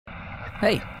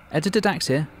Hey, Editor Dax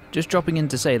here. Just dropping in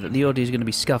to say that the audio is going to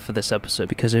be scuffed for this episode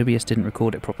because OBS didn't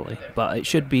record it properly, but it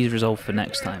should be resolved for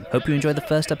next time. Hope you enjoy the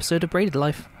first episode of Braided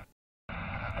Life.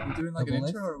 Are we doing like an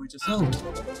intro or are we just... Oh,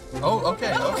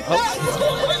 okay. Oh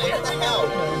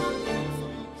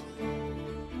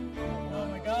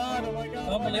my god. I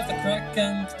don't believe the crack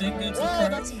can dig into the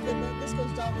crack. This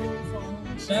goes down really far.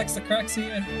 Dax, the crack's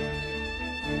here.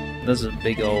 There's a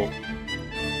big old...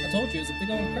 I told you, it's a big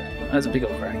old crack. That's a big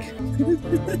old crack. I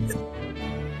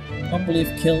don't believe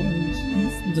Qilt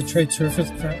is the traitor for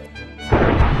the crack.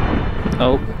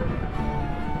 Oh.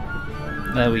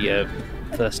 There we go.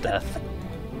 First death.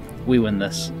 We win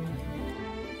this.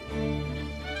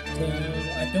 So,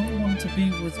 I don't want to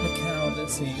be with Macoud, it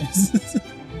seems.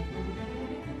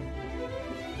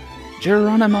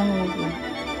 Geronimo!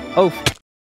 Oh!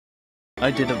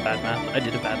 I did a bad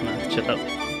math. Shut up.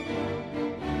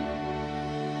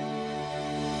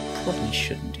 Probably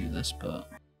shouldn't do this, but...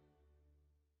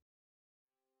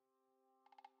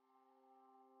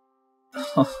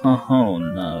 Oh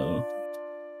no.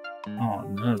 Oh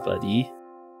no, buddy.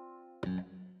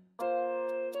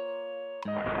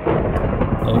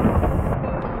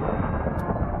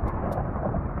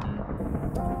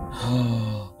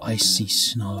 Oh, icy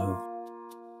snow.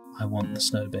 I want the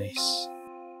snow base.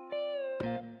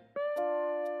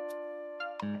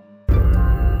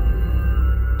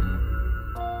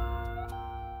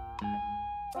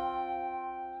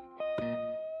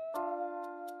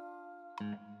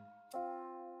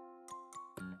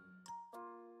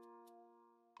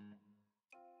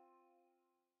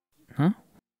 Huh?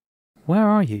 Where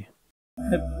are you?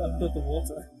 Under the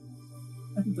water.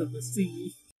 Under the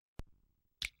sea.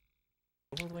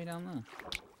 All the way down there.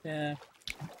 Yeah.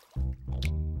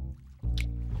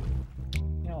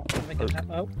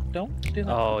 Oh, don't do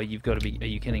that. Oh, you've got to be... Are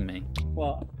you kidding me?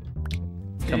 What?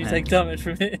 Come Can you here. take damage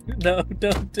from it? No,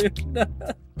 don't do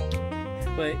that.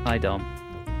 Wait, Hi, Dom.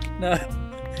 no.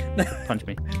 Punch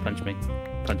me.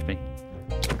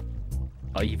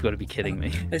 Oh, you've got to be kidding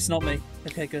me. It's not me.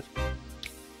 Okay, good.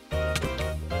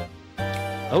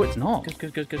 Oh, it's not.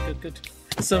 Good.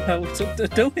 Somehow we took the...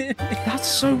 Don't hit me. That's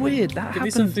so weird. That Give me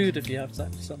happened. some food if you have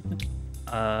something.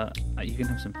 You can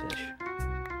have some fish.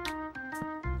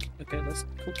 Okay, let's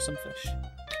cook some fish.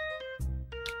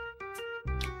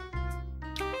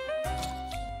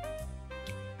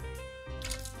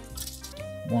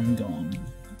 One gone.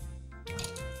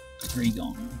 3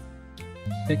 gone.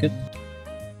 Okay, good.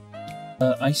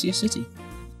 I see a city.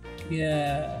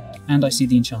 Yeah. And I see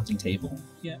the enchanting table.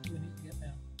 Yeah, we need to get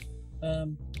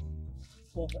down.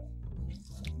 Water.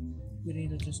 We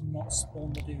need to just not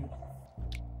spawn the dude.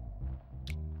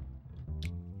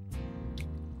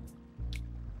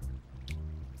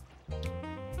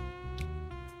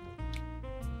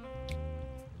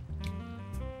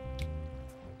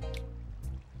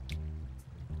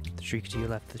 The shrieker to your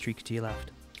left, the shrieker to your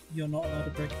left. You're not allowed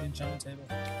to break the enchantment table.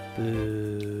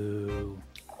 Boo.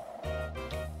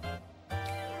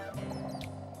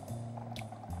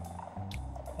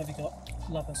 Have you got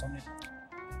lapis on you?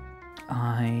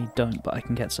 I don't, but I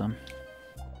can get some.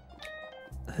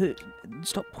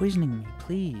 Stop poisoning me,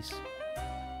 please.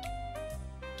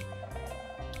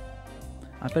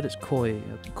 I bet it's Koi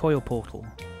or Portal.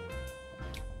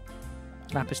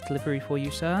 Lapis delivery for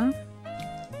you, sir.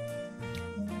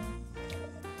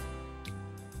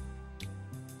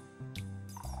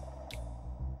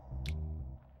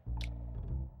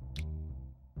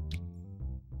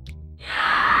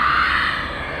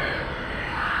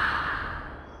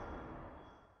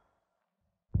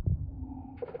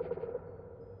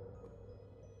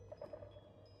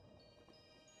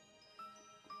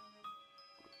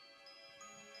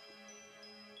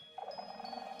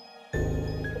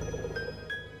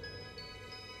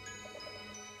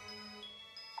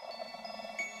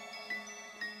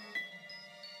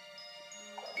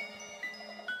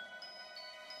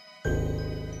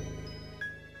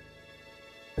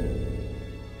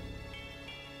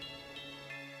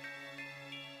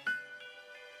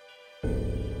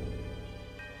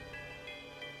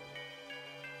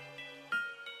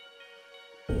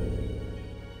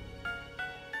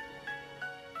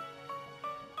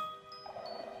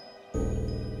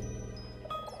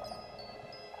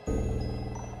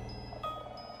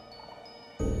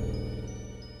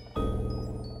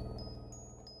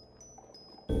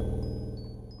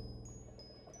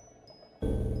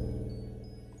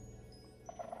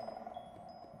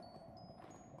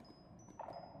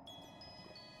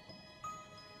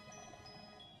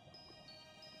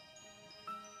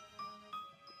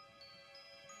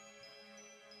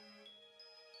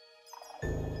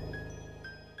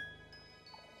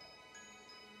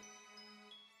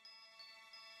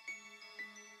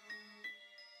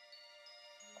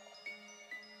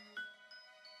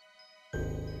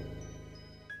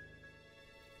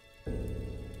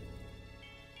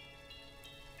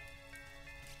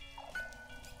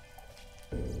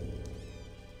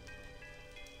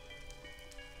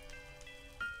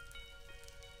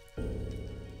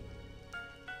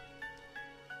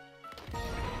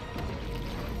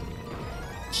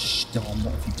 Dom,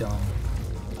 what have you done?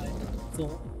 I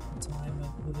thought the timer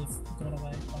would have gone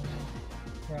away on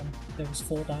the run. There was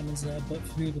 4 diamonds there, but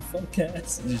who the fuck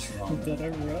cares? Just run. We've got to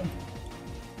run.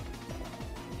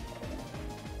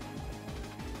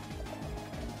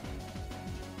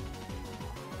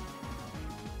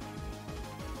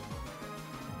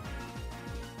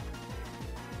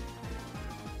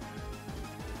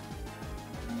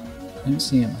 I don't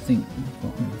see him. I think we've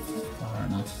got him far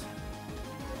enough.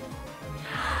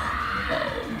 Oh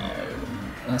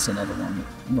no. That's another one.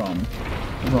 Run.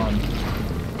 Run.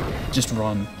 Just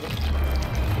run.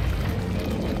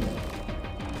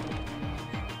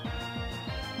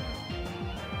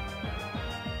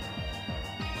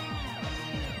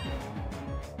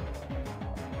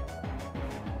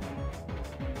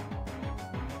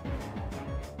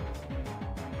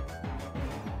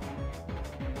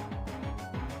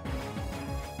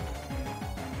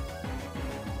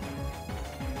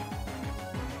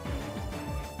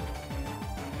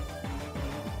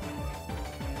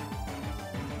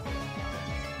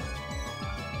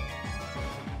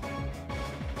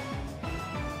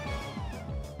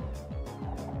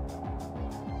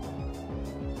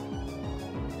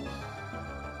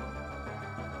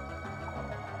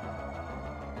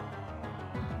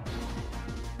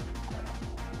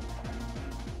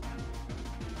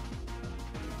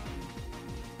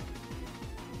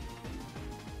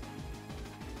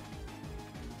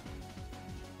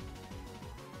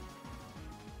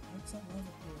 What's that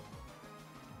lava pool?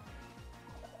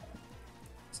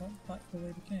 Is that back the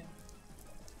way we came?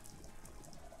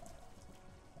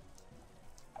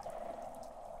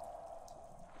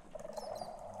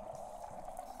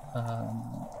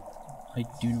 I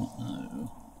do not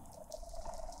know.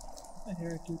 I hear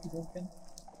a dude walking.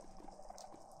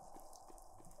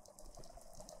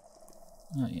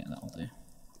 Oh yeah, that'll do.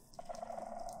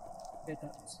 Okay,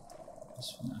 that's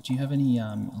Just for now. Do you have any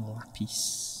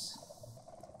lapis?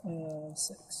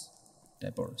 6. Did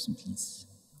I borrow some, please?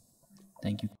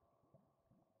 Thank you.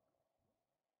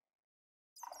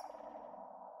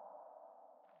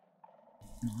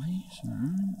 Nice.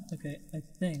 Alright. Okay, I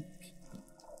think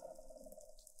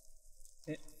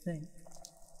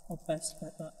our best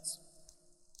bet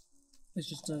is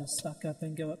just to stack up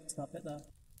and go up to that bit there.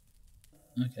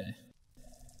 Okay.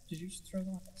 Did you just throw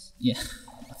that? Yeah.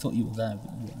 I thought you were there,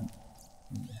 but you weren't.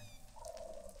 Yeah.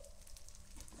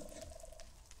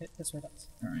 Okay, this way, that's.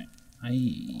 Alright.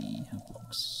 I have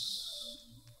blocks.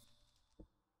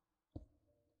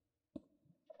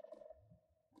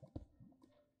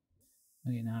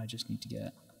 Okay, now I just need to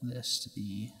get this to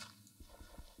be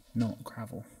not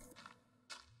gravel.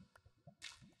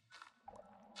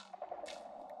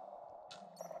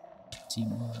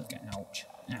 Teamwork. Ouch.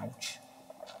 Ouch.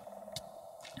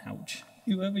 Ouch.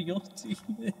 Whoever your team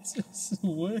is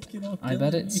working on. I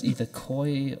bet it's either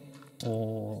koi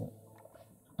or...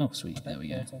 Oh, sweet. There we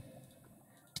go. Portal.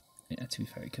 Yeah, to be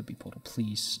fair, it could be portal.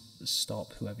 Please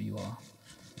stop, whoever you are.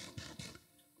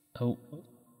 Oh.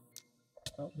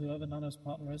 Oh, whoever Nano's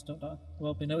partner is, don't die.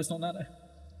 Well, we know it's not Nano.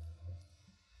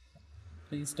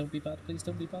 Please don't be bad. Please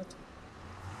don't be bad.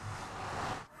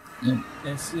 No.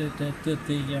 Yes,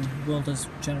 the world is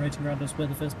generating around us. We're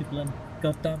the first people in.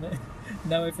 God damn it.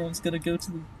 Now everyone's gonna go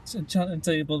to the enchanting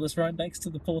table that's right next to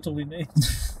the portal we made.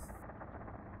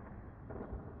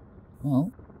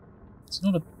 Well, it's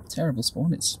not a terrible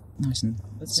spawn. It's nice and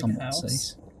Let's make a somewhat house.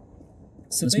 safe.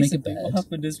 So Let's make a basically what bed.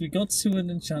 happened is we got to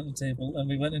an enchanting table and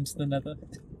we went into the nether.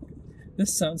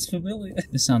 This sounds familiar.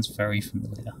 This sounds very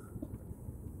familiar.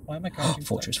 Why am I crouching?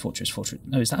 Fortress, fortress, fortress.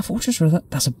 No, is that a fortress or is that...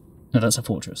 That's a... No, that's a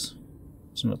fortress.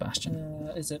 It's not a bastion.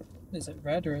 Is it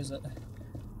red or is it?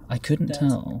 I couldn't dead?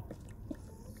 tell.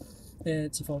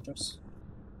 It's a fortress.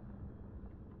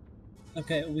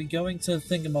 Okay, are we going to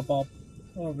Thingamabob?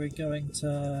 Or are we going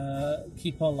to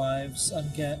keep our lives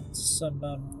and get some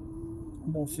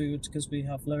more food because we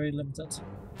have very limited?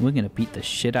 We're gonna beat the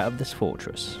shit out of this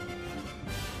fortress.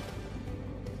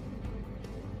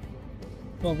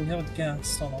 Well, we haven't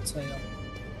gassed on our tail.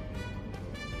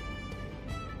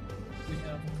 We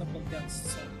have a couple of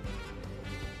gasts on.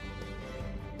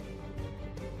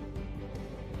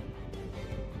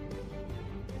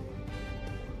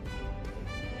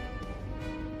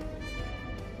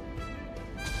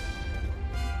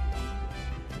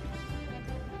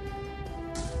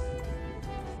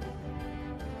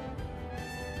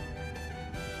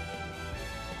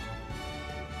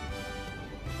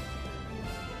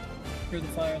 Through the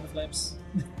fire and the flames.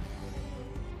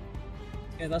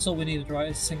 Yeah, that's all we needed, right?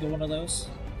 Is a single one of those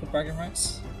for bragging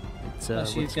rights. It's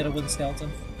Unless you get a wooden skeleton.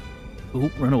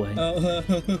 Oop, run away. Oh,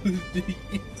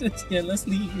 yeah, let's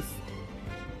leave.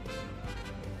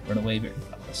 Run away very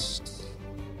fast.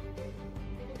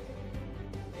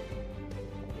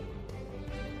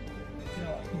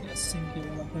 singular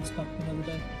that goes back another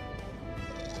day.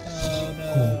 Oh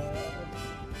no.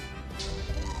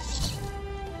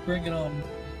 Bring it on.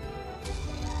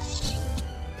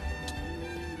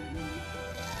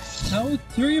 How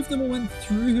 3 of them went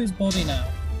through his body now?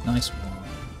 Nice one.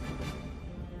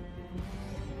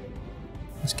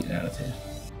 Let's get out of here.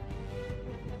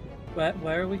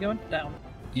 Where are we going? Down.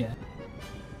 Yeah.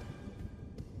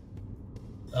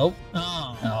 Oh.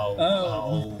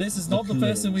 Oh. This is not the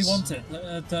person we wanted.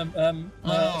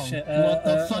 Shit. What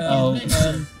the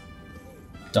fuck?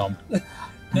 Dumb.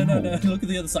 No. Look at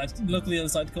the other side. Look at the other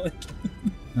side, Corey.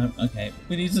 No, okay.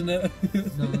 We need to know.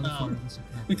 No.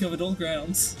 We covered all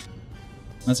grounds.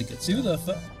 That's a good Do start.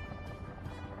 the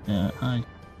Yeah, hi.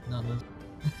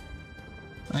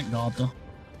 Thank God, though.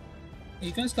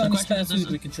 You guys got any spare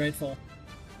food we can trade for?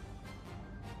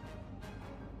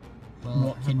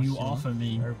 What can you offer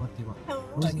me?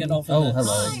 I can offer Oh, this.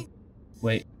 hello.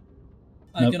 Wait.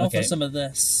 I Nope, can offer okay. some of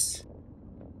this.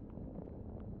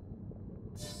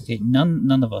 Okay,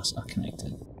 none of us are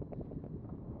connected.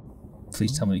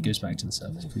 Please tell me it goes back to the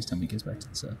surface. Please tell me it goes back to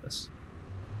the surface.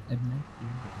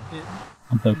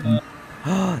 I'm hoping.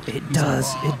 It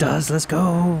does! It does! Let's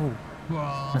go!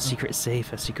 Our secret is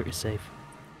safe. Our secret is safe.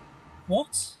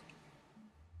 What?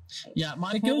 Yeah,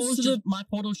 my It goes to the-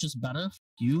 portal's just better.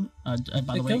 You, by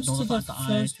the It way, goes ignore to the the fact that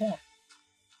first one.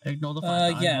 ignore the fact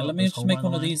that I Yeah, wrote let me this just whole, make by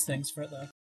one the of way. these things for it though.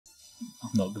 I'm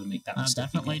not gonna make that I mistake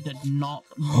definitely again. did not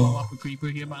blow up a creeper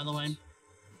here, by the way.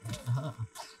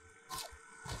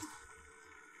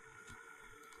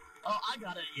 Oh, I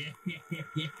got it!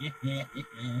 Yeah.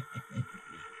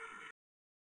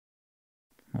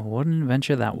 Well, what an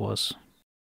adventure that was.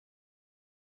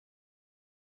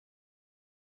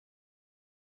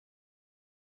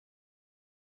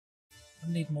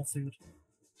 I need more food.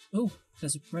 Oh,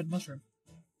 there's a red mushroom.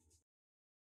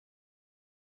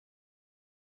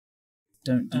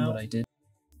 Don't do Ow. what I did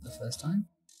the first time.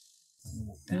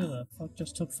 Walk Who down. the fuck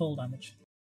just took full damage?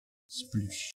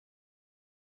 Sploosh.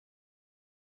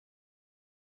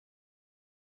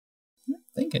 I don't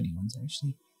think anyone's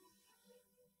actually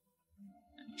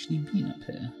been up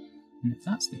here. And if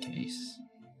that's the case,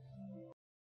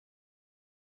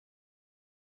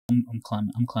 I'm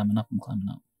climbing up.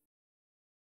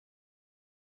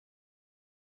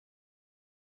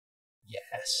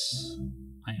 Yes,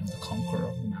 I am the conqueror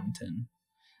of the mountain.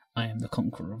 I am the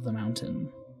conqueror of the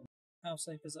mountain. How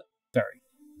safe is it? Very,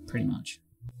 pretty much.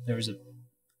 There is a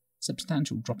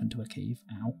substantial drop into a cave.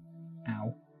 Ow,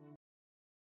 ow.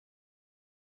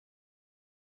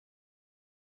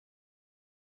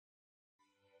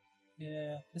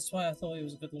 Yeah, this is why I thought it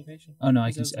was a good location. Oh no, I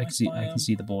Because can there's see nice I can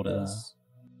see the border there. there's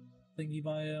Thingy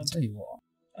biome. I'll tell you what.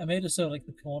 I made it so like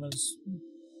the corners,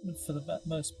 for the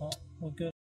most part, were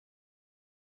good.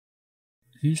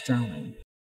 Who's drowning?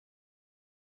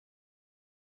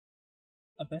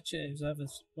 I bet you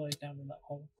whoever's way down in that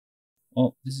hole.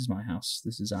 Oh, this is my house.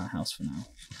 This is our house for now.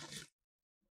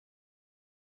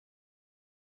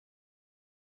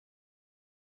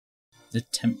 The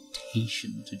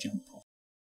temptation to jump off.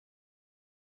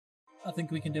 I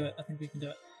think we can do it.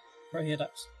 Right here,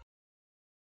 Dax.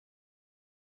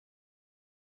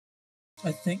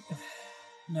 I think...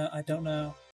 No, I don't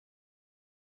know.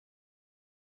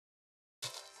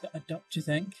 Do you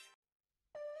think?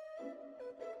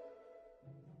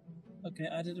 Okay,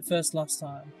 I did it first last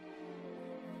time.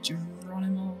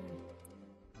 Geronimo.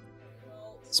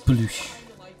 Sploosh.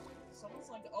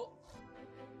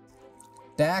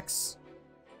 Dax,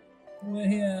 We're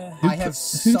here. I have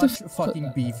who the such f- fucking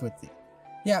put beef with you.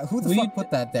 Yeah, who the We- fuck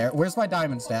put that there? Where's my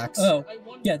diamonds, Dax? Oh,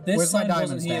 yeah, this Where's my sign wasn't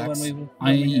diamonds, here Dax? when we were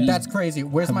I- here. That's crazy.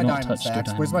 Where's have my not diamonds, touched your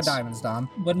Dax? Where's my diamonds. diamonds,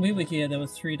 Dom? When we were here, there were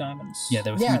 3 diamonds. Yeah,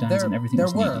 there were 3 Yeah, diamonds and everything there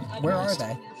was were. needed. Where are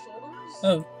they?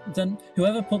 Oh, then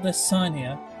whoever put this sign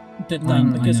here did I that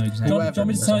know because exactly. John, Whoever. John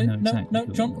I decided know no, exactly no,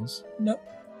 who it John, was. no,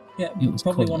 yeah, It was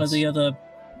probably one of the Coilers. other,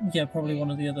 yeah, probably one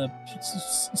of the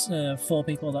other 4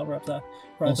 people that were up there.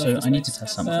 Right Also, above the I need to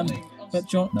space. test something. But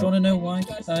John, No. do you want to know why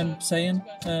I'm saying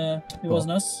it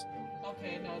wasn't us?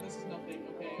 Okay, no, this is nothing.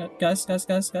 Okay.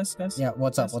 Guys. Yeah,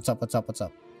 what's up?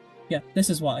 Yeah, this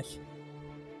is why.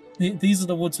 These are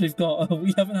the woods we've got.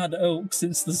 We haven't had oak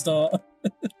since the start.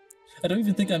 I don't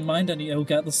even think I mined any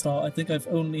oak at the start. I think I've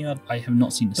only had I have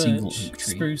not seen a single birch, oak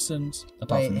tree spruce, and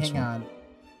apart Wait, from this hang one. on.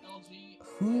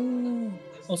 Who?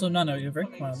 also Nano. You're very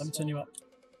quiet. Let me turn you up.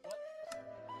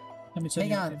 Let me turn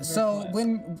Hang you up. on. You're very So quiet.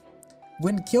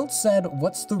 when Qilt said,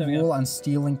 "What's the There we go. rule on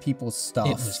stealing people's stuff?"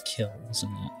 It was Kill,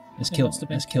 wasn't it? It's It Kill. must have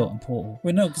been It's Kill and Portal.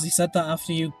 Wait, no, because he said that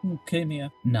after you came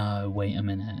here. No, wait a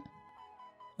minute.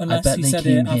 Unless bet he they said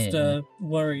it came here. after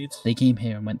worried. They came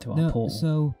here and went through our No, portal.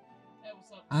 so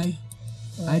I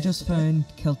I just found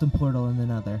Qilt and Portal in the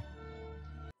Nether.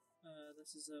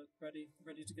 This is a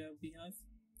ready to go beehive.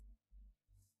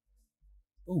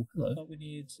 Oh, hello. But we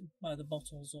need either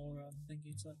bottles or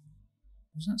thingy to.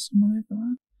 Was that someone over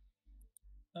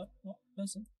there? Oh, what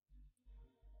person?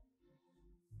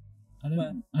 I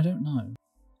don't know.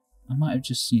 I might have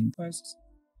just seen. Where is this?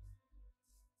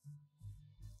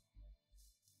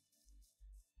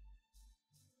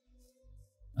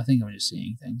 I think I'm just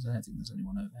seeing things. I don't think there's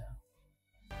anyone over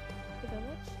here.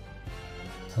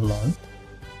 The Hello? village?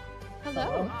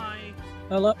 Hello. Hi.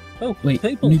 Hello. Oh, Wait,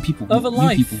 people. new people. Other new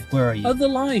life. people. Where are you? Other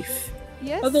life.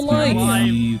 Yes. Other life.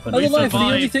 Other Other life. The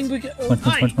only survived. thing we can. Punch, punch,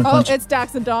 punch, punch, Oh, punch. it's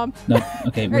Dax and Dom. No,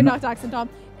 okay. Or we're not Dax and Dom.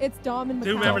 It's Dom and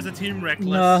Two Macoud. members of Team Reckless.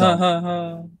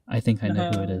 No. I think I know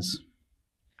who it is.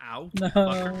 Ow. No.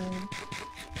 Fucker.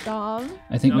 Dom.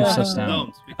 I think we've No. sussed out.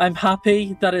 Don't. I'm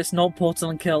happy that it's not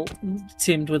Portal and Qilt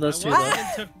teamed with us too.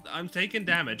 Though. I'm taking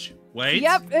damage. Wait.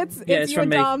 Yep, it's Yeah, it's it's you from and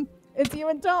me. Dom. It's you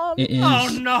and Dom. It is. Oh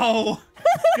no!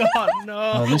 God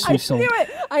no! Oh, this I we solved knew it.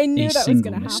 I knew a that was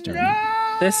single gonna mystery.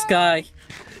 happen. This guy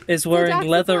is wearing Dax, it's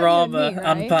leather not you armor. and me,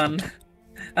 right? Anpan.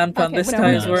 Anpan. Okay, This whatever.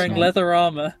 guy is No, wearing it's not. leather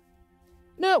armor.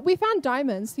 No, we found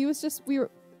diamonds. He was just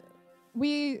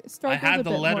we struggled had a the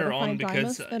bit more letter to on find because,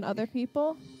 diamonds than other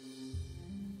people.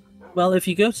 Well, if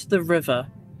you go to the river,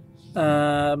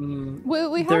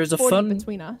 We there have is a 40 fun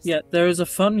between us. yeah, there is a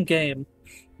fun game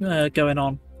going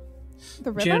on.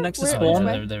 The river. Do you know next to Where- spawn?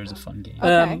 which way? There is a fun game.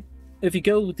 Okay. If you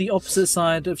go the opposite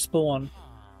side of spawn,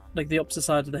 like the opposite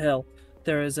side of the hill,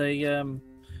 there is a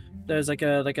there's like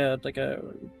a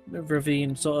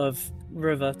ravine sort of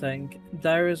river thing.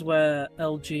 There is where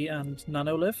LG and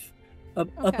Nano live. Up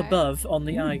Okay. above on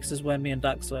the ice is where me and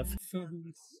Dax live.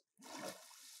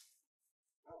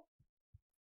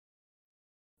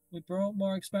 We brought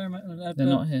more experimental They're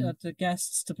not here. the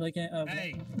guests to play game. Oh,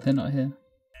 Hey, They're not here.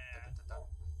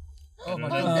 Oh my Oh,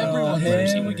 god, Oh, everyone's here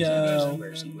there. we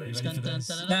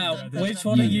go. Now, which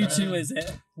one of you two is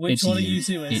it? Which It's one of you. you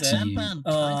two is It's it?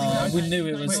 you. We knew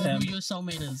it was him. Who your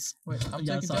soulmate is. Wait, I'm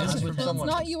Yeah, taking so damage I'm from with Well, someone.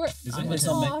 it's not you. Or... Is it It's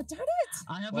on me. Aw, darn it!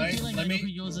 I have a Wait, feeling I let know me- who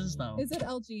yours is though. Is it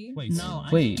LG? Wait, no, I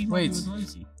Wait. think you might be Wait. with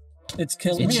Rosie. It's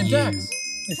Qilt. It's Me and you. Dax.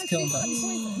 It's Qilt.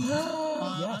 and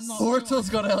Dax. I'm not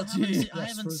Portal's sure. got LG. I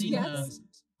haven't seen Yes. her.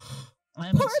 I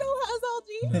haven't Portal has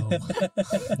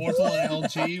LG. Portal and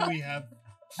LG, we have.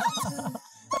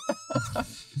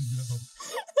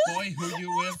 Boy, who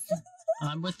you with?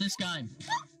 I'm with this guy.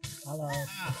 Hello.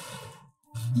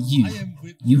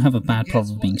 You have a bad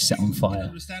problem being set on fire.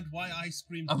 Understand why I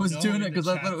screamed? I was no doing in it the because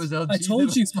I chat. thought it was LG. I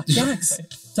told you, That was my Dax.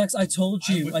 Dax, I told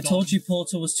I'm you. with I told Dom. you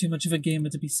Portal was too much of a gamer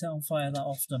to be set on fire that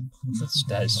often.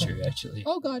 That is true, actually.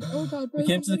 Oh god. Oh god. We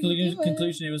came to the Rosie, what are you doing?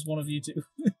 conclusion it was one of you two.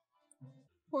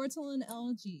 Portal and LG. Oh,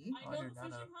 I I know do the not fishing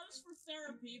know. hut is for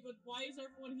therapy, but why is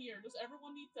everyone here? Does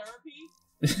everyone need therapy?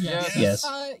 Yes. Yes.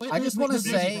 Wait, I just wait, wanna wait,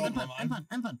 say-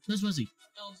 Anpan, there's Rosie.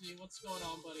 LG, what's going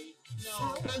on, buddy?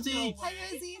 No, Rosie. no Hi, way.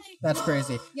 Rosie. That's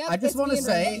crazy. Yep, I just it's want me to and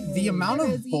say Rosie. the amount Hi,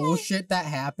 of Rosie. bullshit that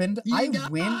happened. You I guys.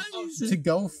 went to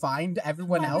go find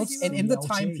everyone Hi, else, Rosie. and in the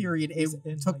time period it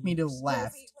took me to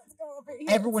left, Rosie, let's go over here.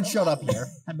 everyone showed up here.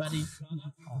 Hi, buddy.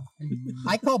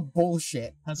 I call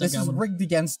bullshit. How's it This is going? rigged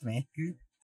against me.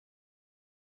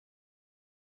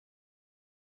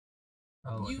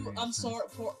 I'm sorry,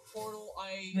 Portal.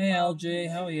 Hey, LG,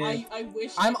 how are you? I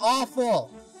wish. I'm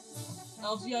awful.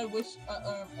 LG, I wish.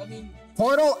 I mean,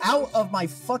 Portal out of my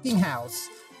fucking house.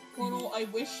 Portal. I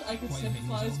wish I could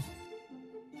sympathize.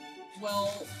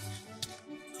 Well,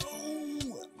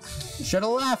 Should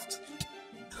have left.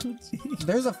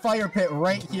 There's a fire pit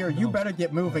right here. You better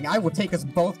get moving. I will take us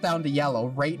both down to yellow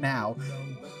right now.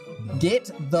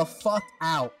 Get the fuck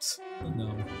out.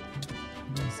 No.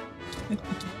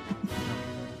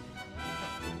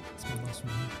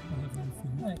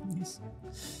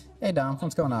 Hey Dom,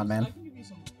 what's going on, I man? can give you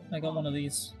some. I got one of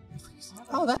these.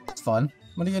 Oh, that's fun.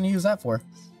 What are you gonna use that for?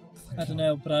 I don't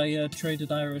know, but I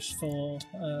traded Irish for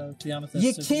the amethyst.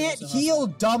 You so can't also have heal,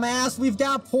 dumbass! We've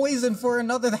got poison for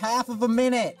another half of a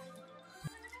minute!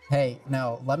 Hey,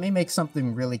 no, let me make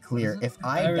something really clear. If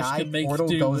I Irish die, can make Portal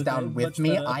do goes with down it with much me,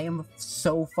 better. I am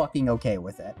so fucking okay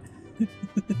with it.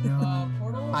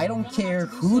 Portal, I you're don't gonna care have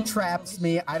to do who some traps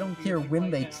me, I don't care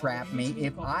when they trap me.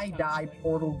 If I die,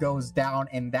 Portal goes down,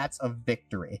 and that's a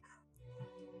victory.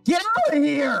 Get out of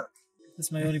here! This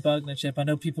is my only bargaining chip. I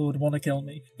know people would want to kill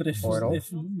me, but if Portal?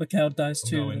 Macoud dies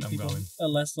too, going, then I'm people going. are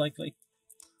less likely.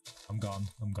 I'm gone.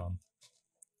 I'm gone.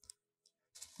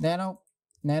 Nano,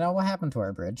 what happened to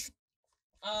our bridge?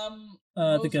 The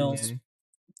Rosie girls. did.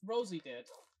 Rosie did.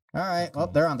 Alright, well,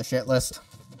 they're on the shit list.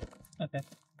 Okay.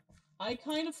 I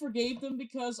kind of forgave them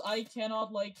because I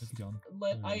cannot like Have you gone?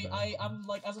 I'm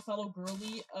like as a fellow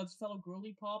girly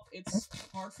pop, it's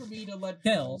hard for me to let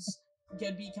Qilt. girls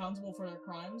be accountable for their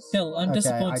crimes. Qilt, I'm Okay,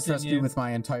 disappointed I in trust you. you with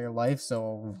my entire life,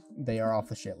 so they are off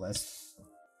the shit list.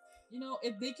 You know,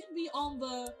 if they can be on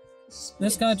the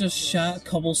This guy just list. shat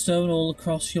cobblestone all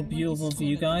across your beautiful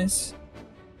view, guys.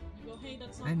 You go, hey,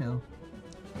 that's not I know.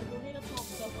 You go, hey, that's not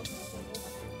stuff.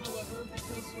 However,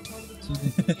 because you're part of the So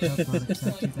the Qilt will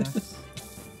accept you, Dax?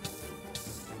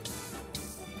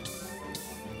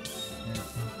 Yeah.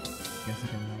 Guess I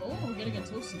can. Oh, we're getting a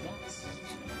toasty Dax.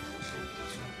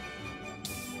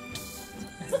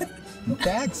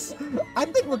 Dax, I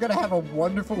think we're gonna have a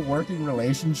wonderful working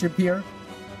relationship here.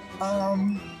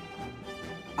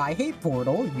 I hate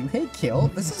Portal, you hate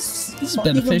Qilt. This is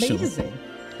fucking beneficial. amazing.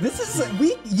 This is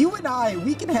you and I,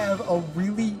 we can have a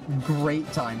really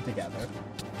great time together.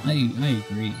 I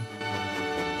agree.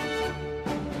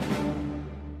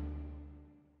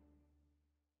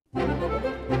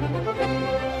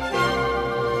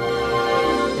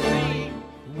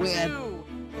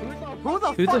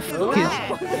 Who the fuck is?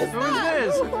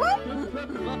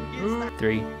 Who's this?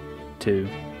 3, 2,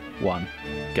 1,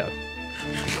 go.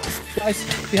 Guys,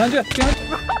 behind you! Behind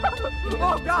you!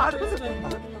 Oh god!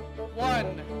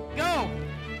 1, go!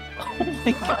 Oh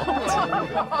my god.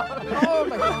 Oh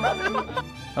my god!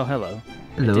 Oh, hello.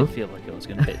 Hello? It did feel like it was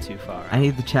going a bit too far. I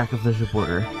need to check if there's a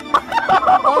border.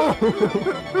 Oh.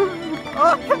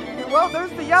 Okay, well,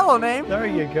 there's the yellow name. There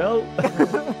you go.